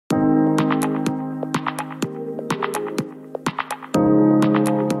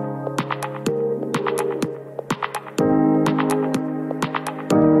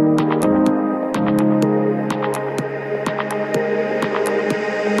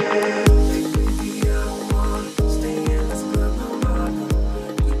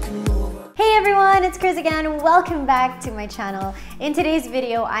Kryz again. Welcome back to my channel. In today's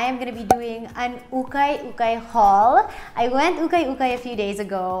video, I am going to be doing an Ukay-ukay haul. I went Ukay-ukay a few days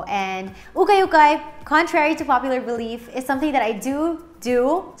ago, and Ukay-ukay, contrary to popular belief, is something that I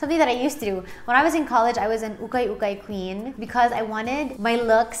something that I used to do. When I was in college, I was an Ukay-ukay queen because I wanted my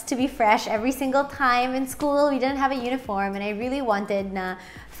looks to be fresh every single time in school. We didn't have a uniform, and I really wanted na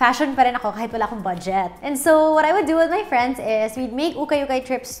fashion pa rin ako kahit wala akong budget. And so what I would do with my friends is we'd make Ukay-ukay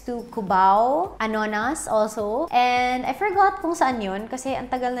trips to Cubao, Anonas also. And I forgot kung saan yun kasi ang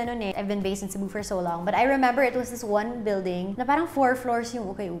tagal na nun eh. I've been based in Cebu for so long. But I remember it was this one building na parang 4 floors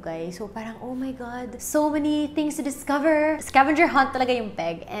yung Ukay-ukay. So parang, oh my God, so many things to discover. Scavenger hunt talaga yung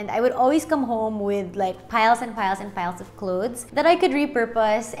peg. And I would always come home with like piles and piles and piles of clothes that I could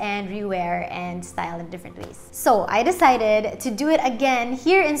repurpose and rewear and style in different ways. So I decided to do it again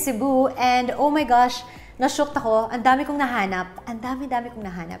here in Cebu, and oh my gosh, na-shocked ako. Ang dami kong nahanap. Ang dami kong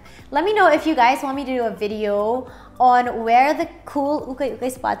nahanap. Let me know if you guys want me to do a video on where the cool Ukay-ukay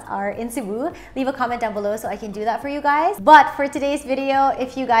spots are in Cebu. Leave a comment down below so I can do that for you guys. But for today's video,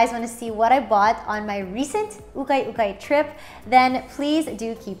 if you guys want to see what I bought on my recent Ukay-ukay trip, then please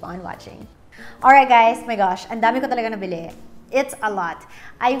do keep on watching. Alright guys, my gosh, ang dami ko talaga nabili. It's a lot.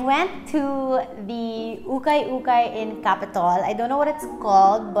 I went to the Ukay-ukay in Capitol. I don't know what it's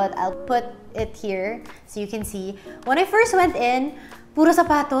called, but I'll put it here so you can see. When I first went in, puro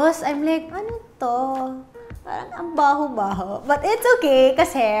sapatos. I'm like, ano to? Parang ang baho-baho. But it's okay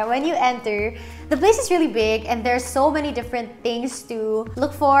kasi when you enter, the place is really big and there's so many different things to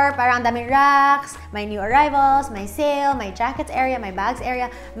look for. Parang ang daming racks, my new arrivals, my sale, my jackets area, my bags area,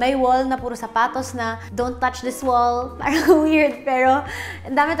 may wall na puro sapatos na don't touch this wall. Parang weird pero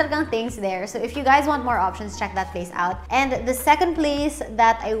ang dami talagang things there. So if you guys want more options, check that place out. And the second place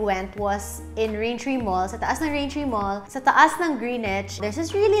that I went was in Raintree Mall. Sa taas ng Raintree Mall, sa taas ng Greenwich, there's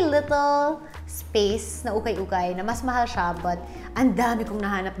this really little space na Ukay-ukay na mas mahal siya, but ang dami kong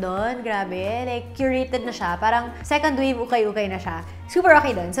nahanap doon. Grabe. Like, curated na siya. Parang second wave Ukay-ukay na siya. Super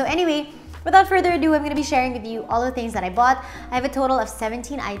okay doon. So anyway, without further ado, I'm gonna be sharing with you all the things that I bought. I have a total of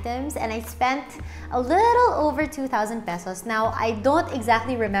 17 items and I spent a little over 2,000 pesos. Now, I don't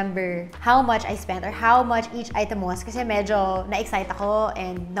exactly remember how much I spent or how much each item was kasi medyo na-excite ako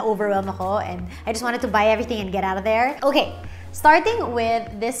and na-overwhelm ako and I just wanted to buy everything and get out of there. Okay. Starting with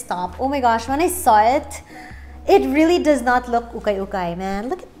this top, oh my gosh, when I saw it, it really does not look Ukay-ukay,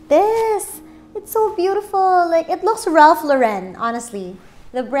 man. Look at this. It's so beautiful. Like, it looks Ralph Lauren, honestly.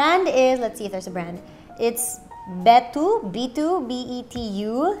 The brand is, let's see if there's a brand. It's Betu,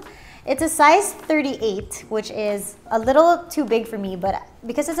 B-E-T-U. It's a size 38, which is a little too big for me, but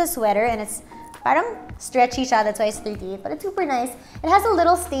because it's a sweater and it's parang stretchy siya, that's why it's 38, but it's super nice. It has a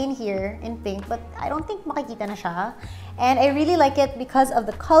little stain here in pink, but I don't think makikita na siya. And I really like it because of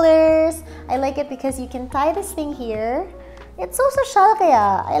the colors. I like it because you can tie this thing here. It's so social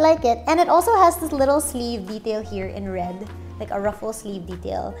kaya. I like it. And it also has this little sleeve detail here in red, like a ruffle sleeve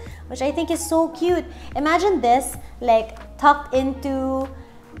detail, which I think is so cute. Imagine this like tucked into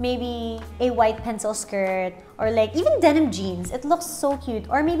maybe a white pencil skirt or like even denim jeans. It looks so cute.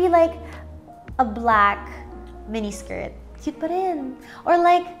 Or maybe like a black mini skirt. Cute pa rin. Or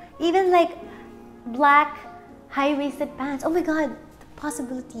like, even like black high-waisted pants. Oh my God, the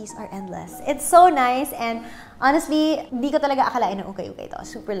possibilities are endless. It's so nice and honestly, di ko talaga akalain na Ukay-ukay to.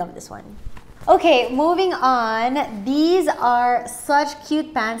 Super love this one. Okay, moving on. These are such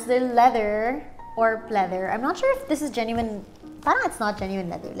cute pants. They're leather or pleather. I'm not sure if this is genuine. Parang it's not genuine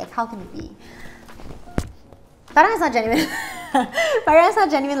leather. Like, how can it be? Parang it's not genuine. Parang it's not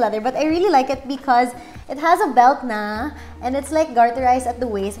genuine leather, but I really like it because it has a belt na and it's like garterized at the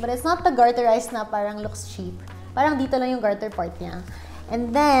waist, but it's not the garterized na parang looks cheap. Parang dito lang yung garter part niya.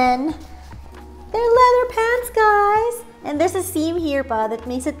 And then, they're leather pants, guys! And there's a seam here pa that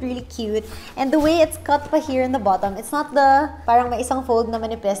makes it really cute. And the way it's cut pa here in the bottom, it's not the parang may isang fold na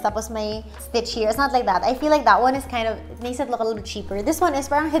manipis tapos may stitch here. It's not like that. I feel like that one is kind of, it makes it look a little bit cheaper. This one is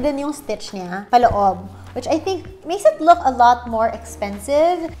parang hidden yung stitch niya paloob, which I think makes it look a lot more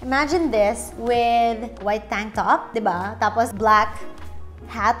expensive. Imagine this with white tank top, diba? Tapos black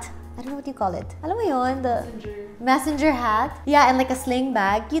hat. I don't know what you call it. Alam mo yun? The messenger hat. Yeah, and like a sling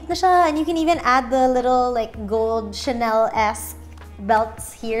bag. Cute na siya. And you can even add the little like gold Chanel-esque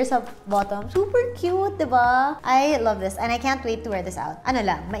belts here sa bottom. Super cute, diba? I love this. And I can't wait to wear this out. Ano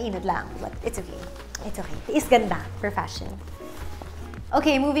lang, mainit lang. But it's okay. It's okay. It's ganda for fashion.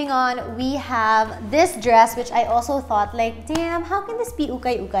 Okay, moving on. We have this dress, which I also thought like, damn, how can this be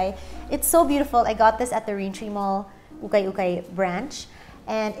Ukay-ukay? It's so beautiful. I got this at the Raintree Mall Ukay-ukay branch.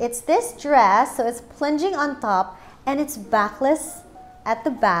 And it's this dress, so it's plunging on top and it's backless at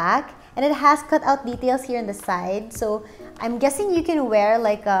the back and it has cutout details here on the side. So I'm guessing you can wear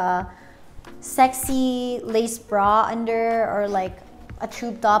like a sexy lace bra under, or like a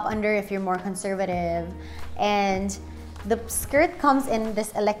tube top under if you're more conservative. And the skirt comes in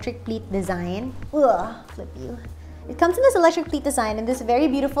this electric pleat design. Ugh, flip you. It comes in this electric pleat design in this very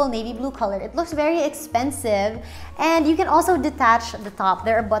beautiful navy blue color. It looks very expensive, and you can also detach the top.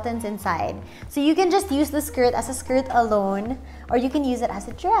 There are buttons inside. So you can just use the skirt as a skirt alone, or you can use it as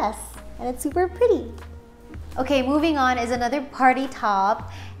a dress, and it's super pretty. Okay, moving on is another party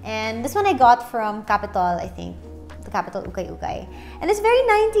top, and this one I got from Capitol, I think. The Capitol Ukay-ukay. And it's very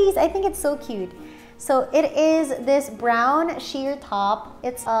 90s. I think it's so cute. So it is this brown sheer top.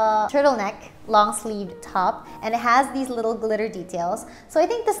 It's a turtleneck, long sleeve top, and it has these little glitter details. So I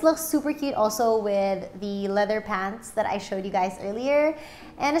think this looks super cute also with the leather pants that I showed you guys earlier.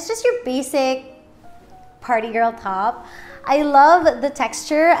 And it's just your basic party girl top. I love the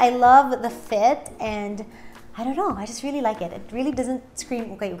texture, I love the fit, and I don't know, I just really like it. It really doesn't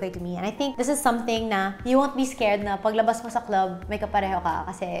scream ukay-ukay to me. And I think this is something na you won't be scared na paglabas mo sa club, may kapareho ka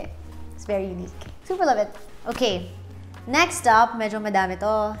kasi it's very unique. Super love it. Okay, next up, medyo madami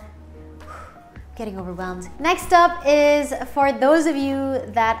to. Getting overwhelmed. Next up is for those of you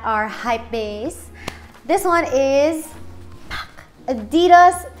that are hype base. This one is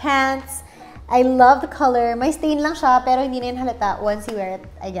Adidas pants. I love the color. May stain lang siya, pero hindi na yun halata once you wear it,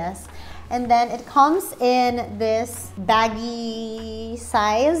 I guess. And then it comes in this baggy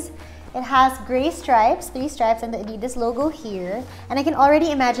size. It has gray stripes, 3 stripes, and the Adidas logo here. And I can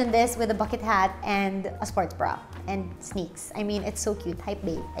already imagine this with a bucket hat and a sports bra and sneaks. I mean, it's so cute. Hype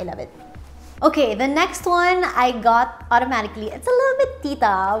babe. I love it. Okay, the next one I got automatically. It's a little bit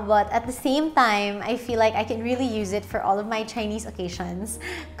tita, but at the same time, I feel like I can really use it for all of my Chinese occasions.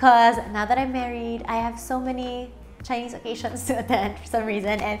 Because now that I'm married, I have so many Chinese occasions to attend for some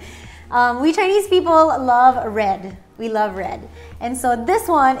reason. And we Chinese people love red. We love red. And so this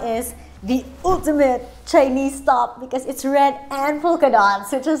one is the ultimate Chinese top because it's red and polka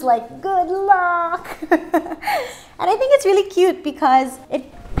dots, which is like, good luck. And I think it's really cute because it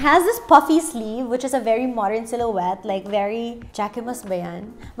has this puffy sleeve, which is a very modern silhouette, like very Jacquemus ba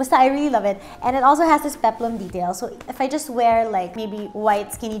yan? Basta I really love it. And it also has this peplum detail. So if I just wear like maybe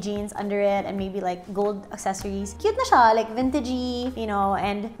white skinny jeans under it and maybe like gold accessories, cute na siya, like vintagey, you know,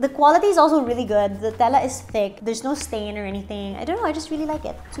 and the quality is also really good. The tela is thick. There's no stain or anything. I don't know, I just really like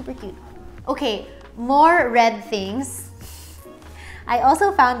it. Super cute. Okay, more red things. I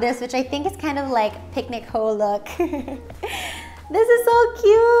also found this, which I think is kind of like picnic hoe look. This is so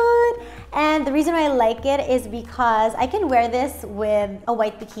cute! And the reason why I like it is because I can wear this with a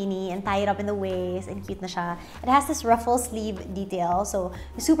white bikini and tie it up in the waist and cute na siya. It has this ruffle sleeve detail, so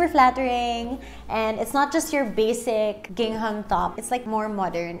it's super flattering, and it's not just your basic gingham top. It's like more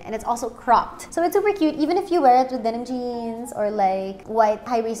modern, and it's also cropped. So it's super cute even if you wear it with denim jeans or like white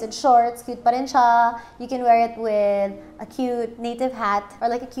high-waisted shorts, cute pa rin siya. You can wear it with a cute native hat or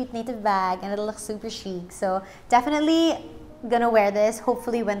like a cute native bag, and it'll look super chic. So definitely gonna wear this,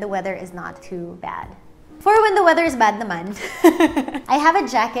 hopefully when the weather is not too bad. For when the weather is bad naman, I have a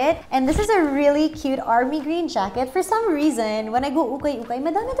jacket, and this is a really cute army green jacket. For some reason, when I go ukay-ukay,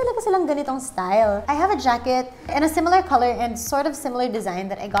 madami talaga silang ganitong style. I have a jacket in a similar color and sort of similar design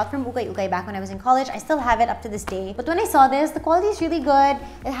that I got from Ukay-ukay back when I was in college. I still have it up to this day. But when I saw this, the quality is really good.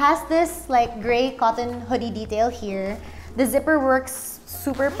 It has this like gray cotton hoodie detail here. The zipper works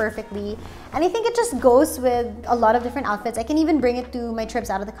super perfectly, and I think it just goes with a lot of different outfits. I can even bring it to my trips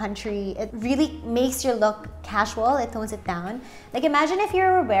out of the country. It really makes your look casual. It tones it down. Like imagine if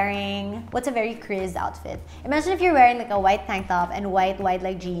you're wearing, what's a very Kryz outfit? Imagine if you're wearing like a white tank top and white wide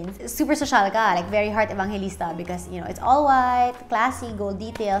leg jeans. Super social ka, like very heart evangelista because you know it's all white, classy, gold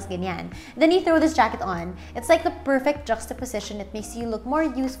details, ganyan. Then you throw this jacket on. It's like the perfect juxtaposition. It makes you look more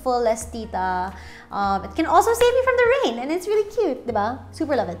useful, less tita. It can also save you from the rain, and it's really cute, diba?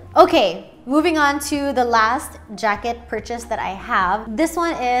 Super love it. Okay, moving on to the last jacket purchase that I have. This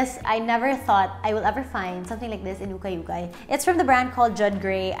one is, I never thought I will ever find something like this in Ukay-ukay. It's from the brand called Judd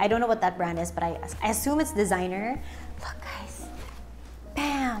Gray. I don't know what that brand is, but I assume it's designer. Look guys,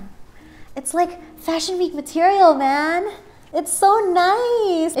 bam! It's like fashion week material, man. It's so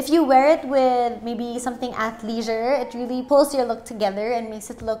nice! If you wear it with maybe something athleisure, it really pulls your look together and makes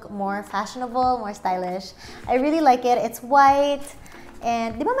it look more fashionable, more stylish. I really like it. It's white.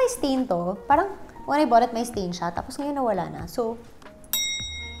 And di ba may stain to? Parang when I bought it, may stain siya. Tapos ngayon nawala na. So,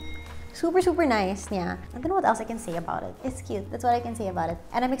 super, super nice niya. I don't know what else I can say about it. It's cute. That's what I can say about it.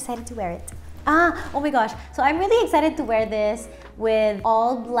 And I'm excited to wear it. Oh my gosh. So I'm really excited to wear this with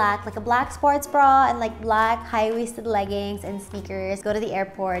all black, like a black sports bra and like black high-waisted leggings and sneakers. Go to the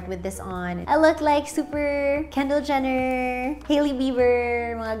airport with this on. I look like super Kendall Jenner, Hailey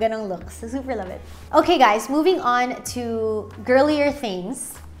Bieber, mga ganong looks. So super love it. Okay guys, moving on to girlier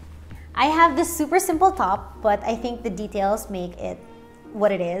things. I have this super simple top, but I think the details make it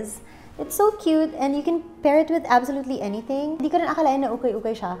what it is. It's so cute and you can pair it with absolutely anything. Hindi ko rin akalain na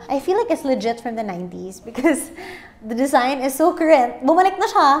ukay-ukay siya. I feel like it's legit from the 90s because the design is so current. Bumalik na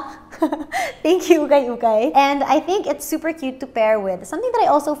siya. Thank you, Ukay-ukay. And I think it's super cute to pair with something that I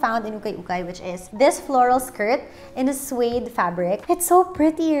also found in Ukay-ukay, which is this floral skirt in a suede fabric. It's so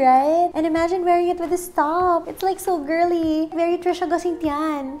pretty, right? And imagine wearing it with this top. It's like so girly. Very Trisha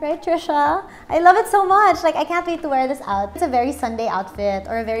Gosintian. Right, Trisha? I love it so much. Like, I can't wait to wear this out. It's a very Sunday outfit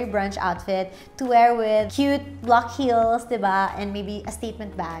or a very brunch outfit to wear with cute block heels, diba? And maybe a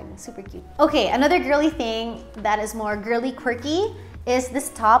statement bag. Super cute. Okay, another girly thing that is more girly quirky is this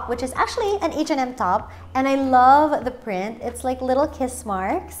top, which is actually an H&M top, and I love the print. It's like little kiss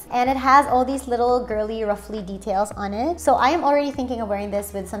marks and it has all these little girly ruffly details on it. So I am already thinking of wearing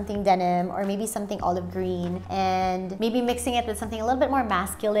this with something denim or maybe something olive green and maybe mixing it with something a little bit more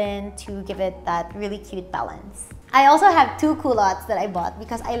masculine to give it that really cute balance. I also have two culottes that I bought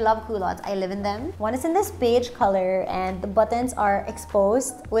because I love culottes. I live in them. One is in this beige color and the buttons are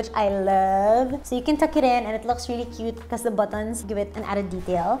exposed, which I love. So you can tuck it in and it looks really cute because the buttons give it an added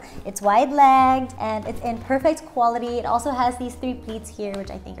detail. It's wide-legged and it's in perfect quality. It also has these 3 pleats here, which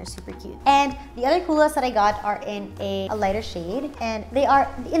I think are super cute. And the other culottes that I got are in a lighter shade and they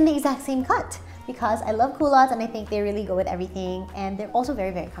are in the exact same cut, because I love culottes and I think they really go with everything and they're also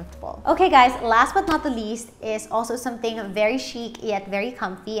very, very comfortable. Okay guys, last but not the least is also something very chic yet very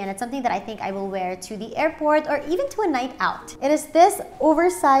comfy, and it's something that I think I will wear to the airport or even to a night out. It is this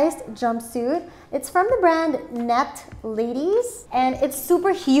oversized jumpsuit. It's from the brand Net Ladies and it's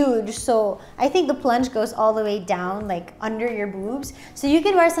super huge, so I think the plunge goes all the way down, like under your boobs. So you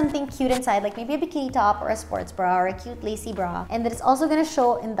can wear something cute inside, like maybe a bikini top or a sports bra or a cute lacy bra, and that it's also gonna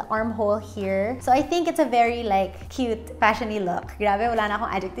show in the armhole here. So I think it's a very like cute, fashiony look. Grabe, wala na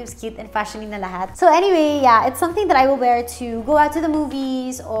akong adjectives, cute and fashiony na lahat. So anyway, yeah, it's something that I will wear to go out to the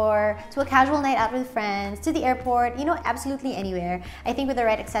movies or to a casual night out with friends, to the airport, you know, absolutely anywhere. I think with the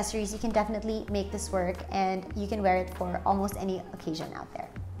right accessories, you can definitely make this work and you can wear it for almost any occasion out there.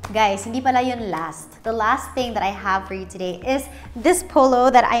 Guys, hindi pala yun last. The last thing that I have for you today is this polo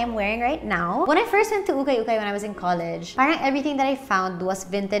that I am wearing right now. When I first went to Ukay-ukay when I was in college, parang everything that I found was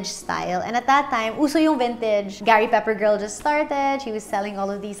vintage style. And at that time, uso yung vintage. Gary Pepper Girl just started. She was selling all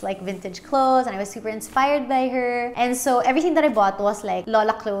of these like vintage clothes and I was super inspired by her. And so everything that I bought was like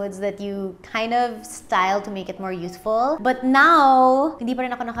Lola clothes that you kind of style to make it more youthful. But now, hindi pa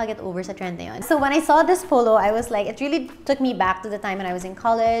rin ako nakaget over sa trend na yun. So when I saw this polo, I was like, it really took me back to the time when I was in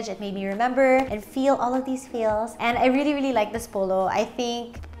college. It made me remember and feel all of these feels. And I really, really like this polo. I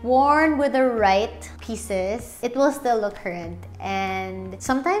think worn with the right pieces, it will still look current. And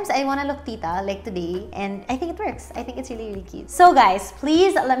sometimes I want to look tita, like today, and I think it works. I think it's really, really cute. So guys,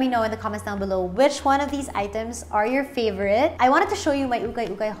 please let me know in the comments down below which one of these items are your favorite. I wanted to show you my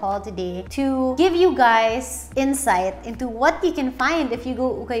Ukay-ukay haul today to give you guys insight into what you can find if you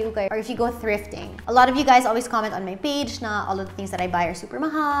go Ukay-ukay or if you go thrifting. A lot of you guys always comment on my page na all of the things that I buy are super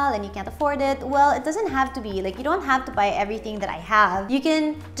mahal and you can't afford it. Well, it doesn't have to be. Like, you don't have to buy everything that I have. You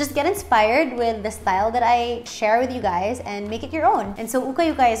can just get inspired with the style that I share with you guys and make it your own. And so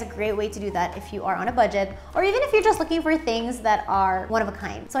Ukay-ukay is a great way to do that if you are on a budget or even if you're just looking for things that are one of a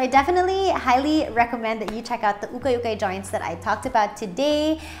kind. So I definitely highly recommend that you check out the Ukay-ukay joints that I talked about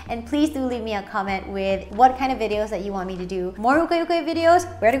today, and please do leave me a comment with what kind of videos that you want me to do. More Ukay-ukay videos,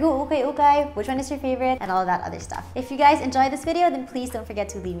 where to go Ukay-ukay, which one is your favorite, and all of that other stuff. If you guys enjoyed this video, then please don't forget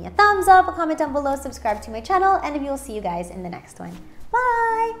to leave me a thumbs up, a comment down below, subscribe to my channel, and we will see you guys in the next one.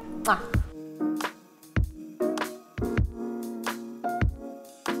 Bye! Mwah.